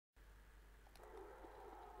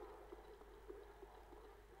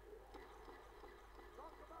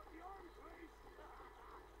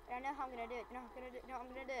know how I'm gonna do it? You know what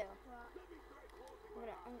I'm gonna do? What? I'm gonna What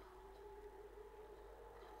are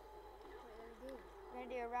you gonna do? I'm gonna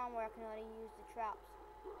do a round where I can only use the traps.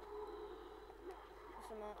 Or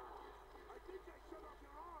something. I think I shut off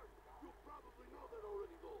your arm. You probably know that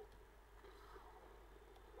already, though.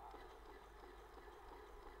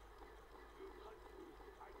 You touch me,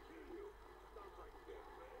 I kill you. Sounds like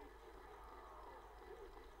death, eh?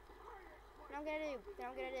 What I'm gonna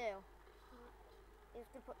do? You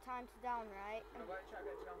have to put time to down, right? I'm going to try to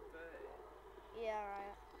get you on 30. Yeah,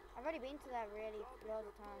 right. I've already been to that really loads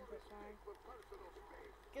of times, it's fine.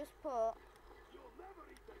 Just put,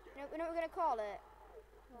 you know what we're gonna call it?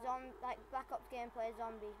 Like Black Ops gameplay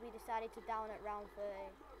zombies. We decided to down at round 30.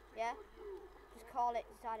 Yeah? Just call it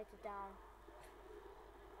decided to down.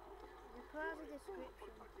 Requires a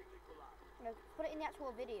description. No, put it in the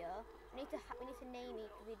actual video. We need to name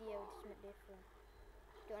each video to something different.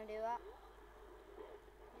 Do you want to do that?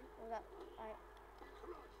 Or that like?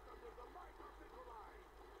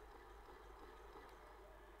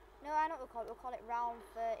 No, I know what we'll call it round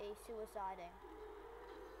 30 suiciding.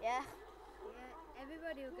 Yeah? Yeah,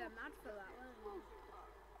 everybody will get mad for that, won't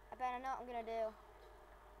I bet I know what I'm gonna do.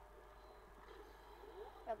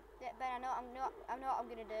 Ben, I know what I'm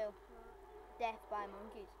gonna do. Death by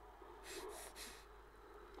monkeys.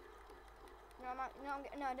 No,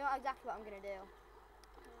 I know exactly what I'm gonna do.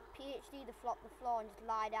 PhD the floor and just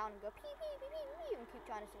lie down and go pee pee pee pee pee and keep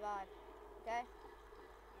trying to survive. Okay?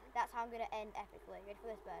 That's how I'm gonna end epically. Ready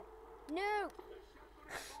for this, bed? No!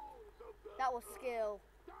 That was skill.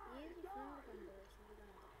 you? Use your thunder gun bullets if you're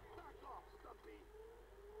gonna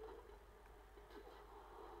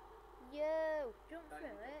Yo! jump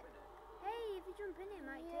through it. Hey, if you jump in it, it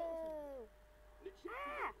might take Yo!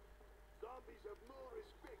 Ah! Zombies have no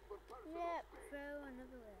respect for personal Yep. space. you. Throw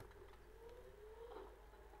another way.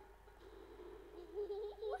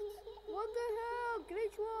 What the hell?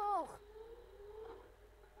 Glitch wall!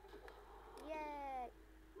 Yay!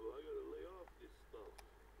 Well, I gotta lay off this stuff.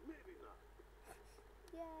 Maybe not.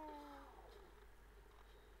 Yay!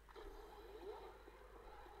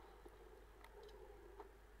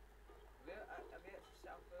 Have you actually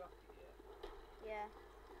set up the rocket yet? Yeah.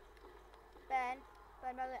 Ben,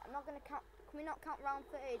 I'm not gonna count. Can we not count round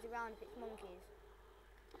 30 as a round if it's monkeys?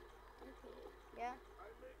 Yeah?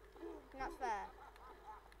 I make boom. I think that's fair.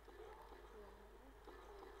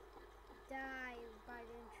 Die by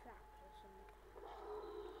being trapped or something.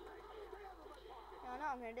 No, I know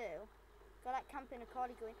what I'm gonna do. Go like camping a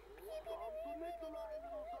CoD going.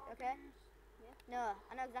 Okay? Yeah. No,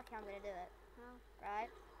 I know exactly how I'm gonna do it. How?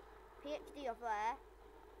 Right? PhD up there.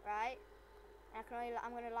 Right? And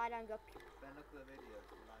I'm gonna lie down and go. Ben, look at the video.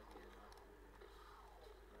 It's lagging.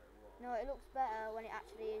 No, it looks better when it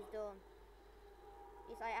actually is done.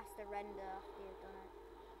 It's like has to render after you've done it.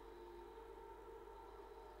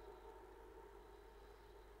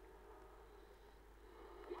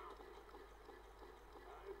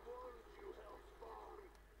 I warned you, Hellspawn.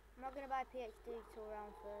 I'm not gonna buy PhD till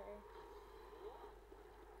around 30.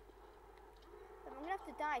 But I'm gonna have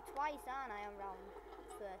to die twice, aren't I, on round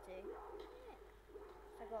 30?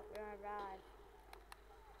 So I got when I arrive.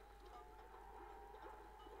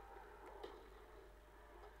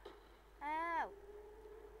 Ow!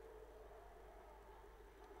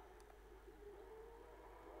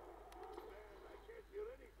 Man, I can't hear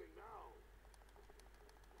anything now.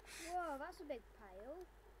 Whoa, that's a big pile.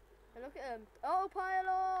 And look at him. Oh,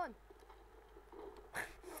 pylon!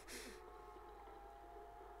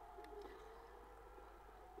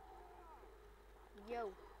 Yo.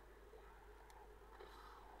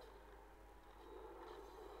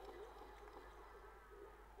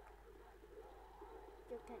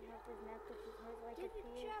 You can't help his mouth because he smells like a Did the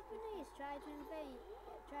pig. Japanese try to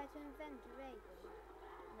invent a race?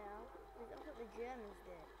 No, that's what the Germans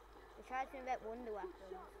did. They tried to invent wonder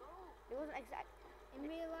weapons. It wasn't exact. In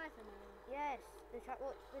real life, I mean. Yes, they tried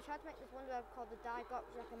to make this wonder weapon called the Diglot,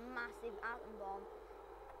 which is like a massive atom bomb.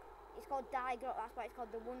 It's called Diglot, that's why it's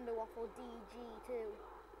called the Wonder Waffle DG2.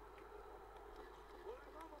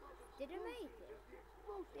 Did it make it?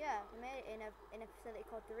 Yeah, they made it in a facility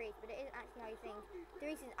called the Reach, but it isn't actually how you think. The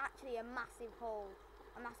Reach is actually a massive hole,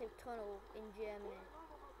 a massive tunnel in Germany.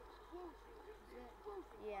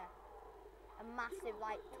 Yeah, a massive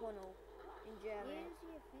like tunnel in Germany. Use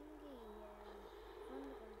your thingy,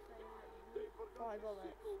 thunder gun so They Five forgot the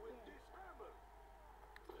bullets. sequel with this hammer.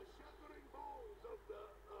 The shattering bones of the,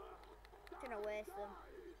 Gonna waste them.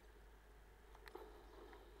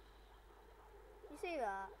 You see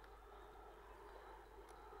that?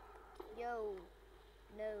 Yo,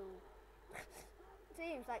 no.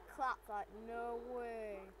 Teams like clapped like no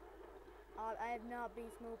way. I I have not been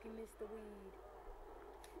smoking Mr. Weed.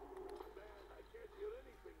 Man, I can't hear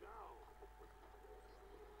anything now.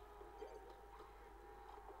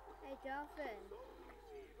 Hey, Dolphin. So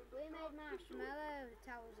easy, even the We made dogs can do it. marshmallow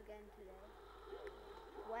towers again today.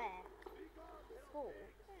 Where? Speak up, School?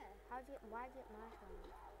 Yeah. Why did you get marshmallows?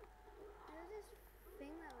 There was this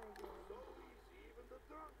thing that we were doing. So easy, even the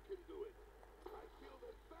drunk can do it. I feel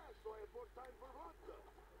that fast, so I have more time for vodka.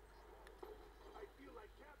 I feel like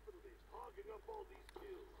capitalists hogging up all these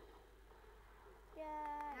kills.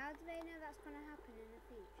 Yeah. How do they know that's going to happen in the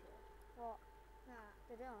future? What? That.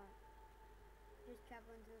 They don't. Just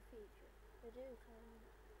travel into the future. They do.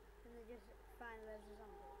 And they just find loads of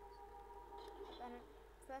zombies. Then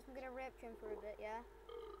first I'm gonna rape him for a bit, yeah?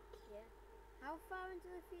 Yeah. How far into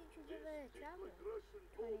the future do they Tastes travel? like Russian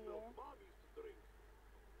 20 cold milk years. mommies to drink.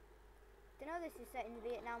 Do you know this is set in the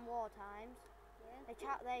Vietnam War times? Yeah.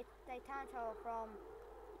 They time travel from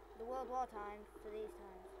the World War times to these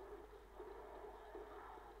times.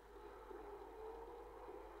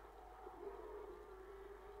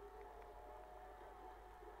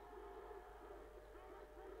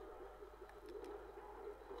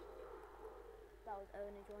 That was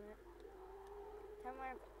ownage, wasn't it? Tell me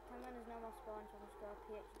when there's no more spawn, so I'm just go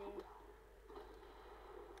PhD.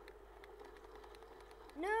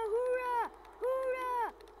 No, hoorah!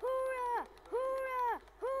 Hoorah! Hoorah! Hoorah!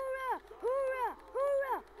 Hoorah! Hoorah! Hoorah!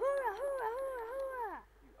 Hoorah! Hoorah! Hoorah! Hoorah!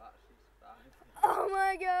 You actually survived. Oh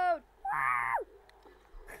my god! Wow!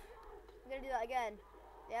 I'm gonna do that again.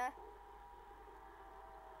 Yeah?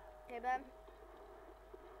 Okay, Ben?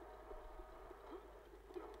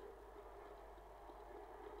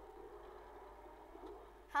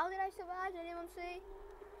 How did I survive? Did anyone see?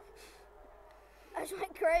 I just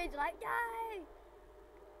went crazy, like, die!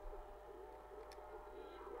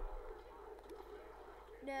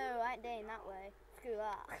 No, I ain't doing that way. Screw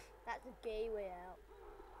that. That's a gay way out.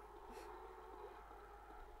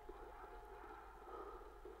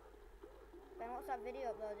 Ben, what's that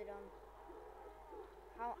video uploaded on?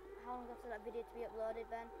 How long after that video to be uploaded,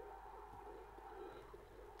 Ben?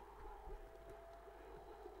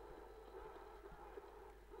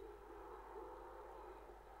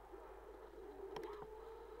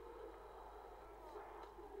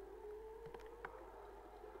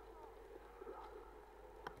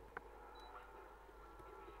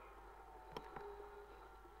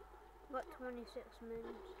 Got 26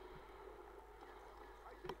 minutes.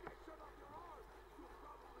 I think I shut off your arm. You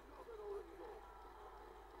probably know that already, though.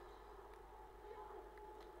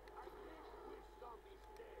 I can't push zombies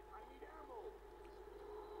dead. I need ammo.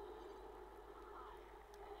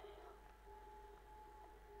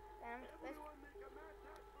 Everyone make a mad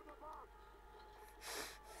dash for the box.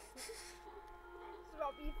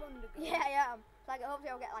 Drop your thunder gun. Yeah, I am. So like,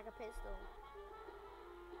 hopefully I'll get like a pistol.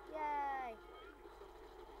 Yay!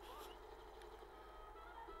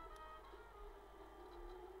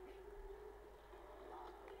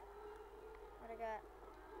 What'd I get?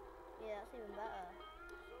 Yeah, that's even better.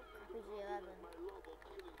 RPG 11. My love of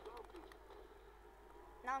killing zombies.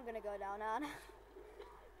 Now I'm gonna go down, aren't I?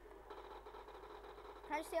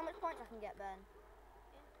 Can I just see how much points I can get, Ben?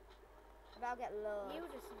 But I'll get loads. You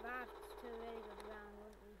would have survived to a really good round,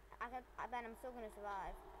 wouldn't you? Ben, I'm still gonna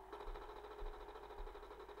survive.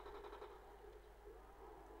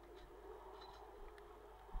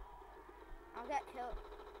 I'll get killed.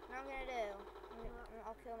 What I'm gonna do?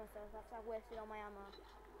 I'll kill myself after I've wasted all my ammo.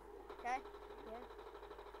 Okay? Yeah.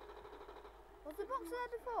 Was the box there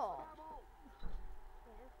before? Ammo.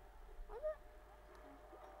 Yeah. Was it?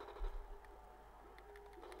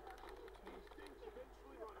 These things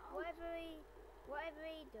eventually run out. Whatever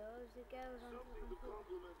he does, it goes on to Something to complete.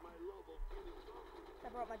 compliment my love of killing zombies. I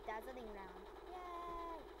brought my dazzling round.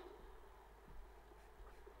 Yay!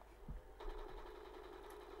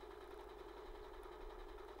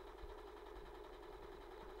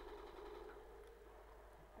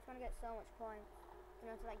 I just want to get so much points. You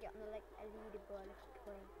know, to like get on the like a leaderboard of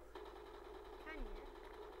points. Can you?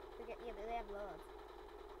 Yeah, but they have loads.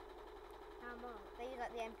 How much? They use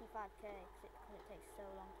like the MP5K because it takes so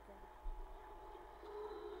long to get.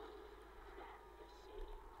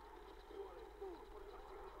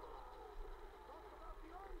 Talk about the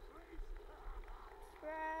arms race.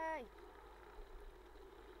 Spray!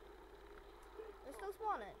 They're still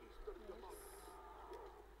spawning?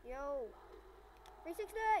 Yo!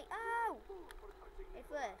 360! Ow! Hey,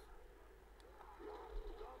 Flish.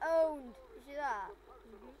 Owned! You see that?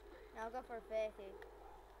 Now I'll go for a fakie.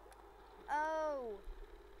 Oh!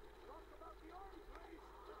 Talk about the arms race.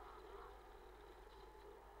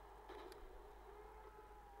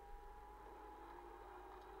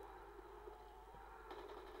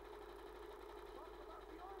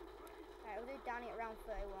 down at round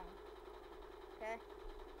 31. Okay?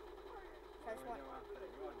 So I just want... Around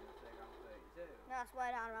 31, you'll say around 32. No, that's way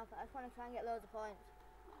down around 30. I just want to try and get loads of points.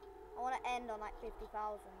 I want to end on like 50,000.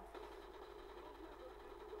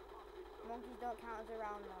 Monkeys don't count as a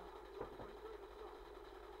round now.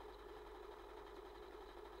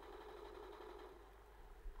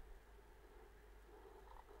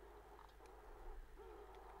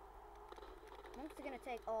 Monkeys are gonna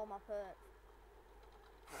take all my perks.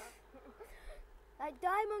 Like,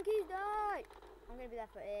 die, monkeys, die! I'm gonna be there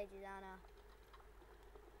for ages, aren't I?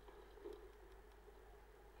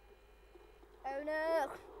 Oh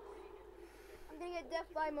no! I'm gonna get death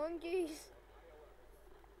by monkeys!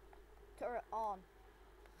 Turret on.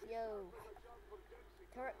 Yo.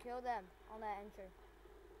 Turret kill them on their entry.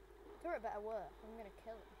 Turret better work. I'm gonna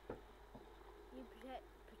kill it. You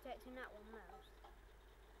protecting that one most.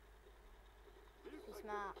 Be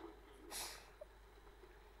smart.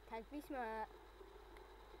 Time to be smart.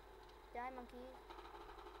 Die, monkeys.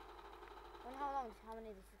 I wonder how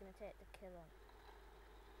many this is gonna take to kill them.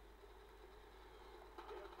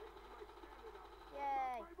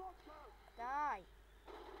 Yay! Die!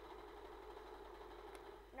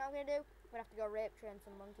 You know what I'm gonna do? I'm gonna have to go rape train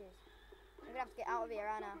some monkeys. I'm gonna have to get out of here,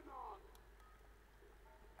 Anna.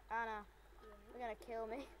 Anna, they're gonna kill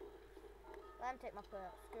me. Let them take my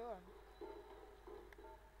perk. Screw them.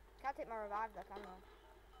 Can't take my revive though, can they?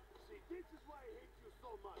 See, this is why I hate you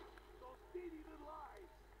so much. Those bitty little eyes.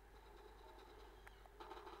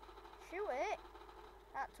 Shoot it!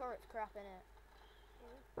 That turret's crap in it.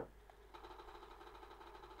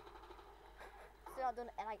 Still not done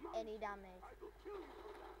like any damage. I will kill you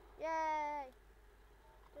for that. Yay!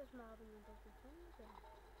 Does more than you does with things.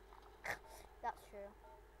 That's true.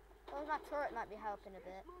 Well, my turret might be helping a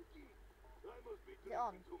bit. Monkey, I must be Is it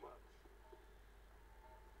on? drinking too much.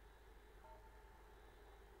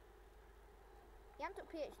 You haven't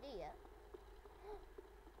took PhD yet.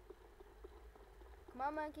 Come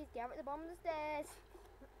on, monkeys, get at the bottom of the stairs.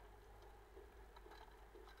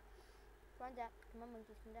 Come on, Jack. Come on,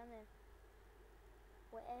 monkeys, come down there.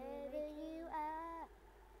 Wherever you are,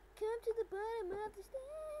 come to the bottom of the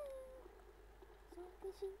stairs. So I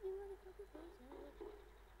can shoot you on the fucking face out.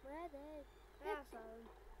 Where are they? That's all.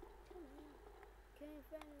 Come on. Come in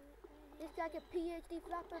front of me. It's like a PhD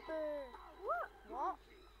flapper bird. What? What?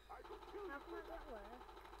 How come I get work?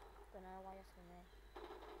 Don't know why you're asking me.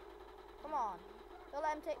 Come on. Don't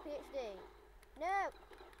let him take PhD. No!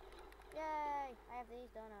 Yay! I have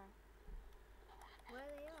these, don't I? Where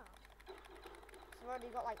they are? I've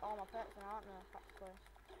already got like all my perks on, aren't they? Practically.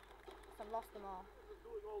 So I've lost them all. I was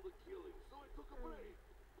doing all the killing, so I took a break.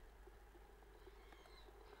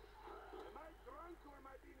 Am I drunk or am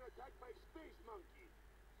I being attacked by space monkeys?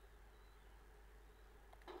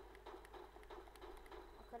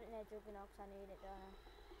 I cut it near Juggernaut because I need it, don't I?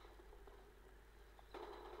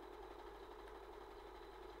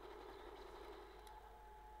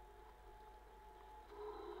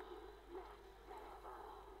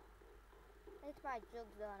 I need to buy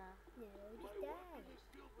jugs, don't I? No, My just die. weapon is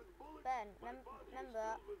filled with bullets. Ben, My body is remember,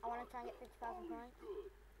 filled with I want to rockets. try and get 50,000 points.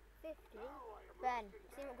 Good. 50? Now I am Ben,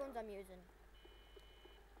 rusting see what guns I'm using.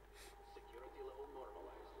 Security level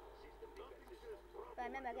normalized. System defenses.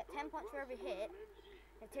 Ben, remember, I get 10 points for every hit.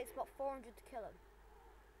 It takes about 400 to kill him.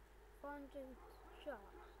 400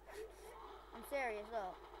 shots. I'm serious,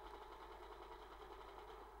 look.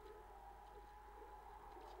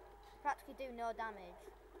 Practically do no damage.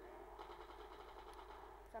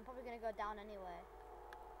 So I'm probably going to go down anyway.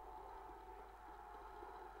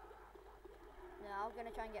 No, I'm going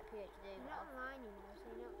to try and get PhD. You're not online, you know, so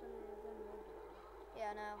you're not going to run over.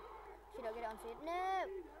 Yeah, I know. She don't get it on speed. No!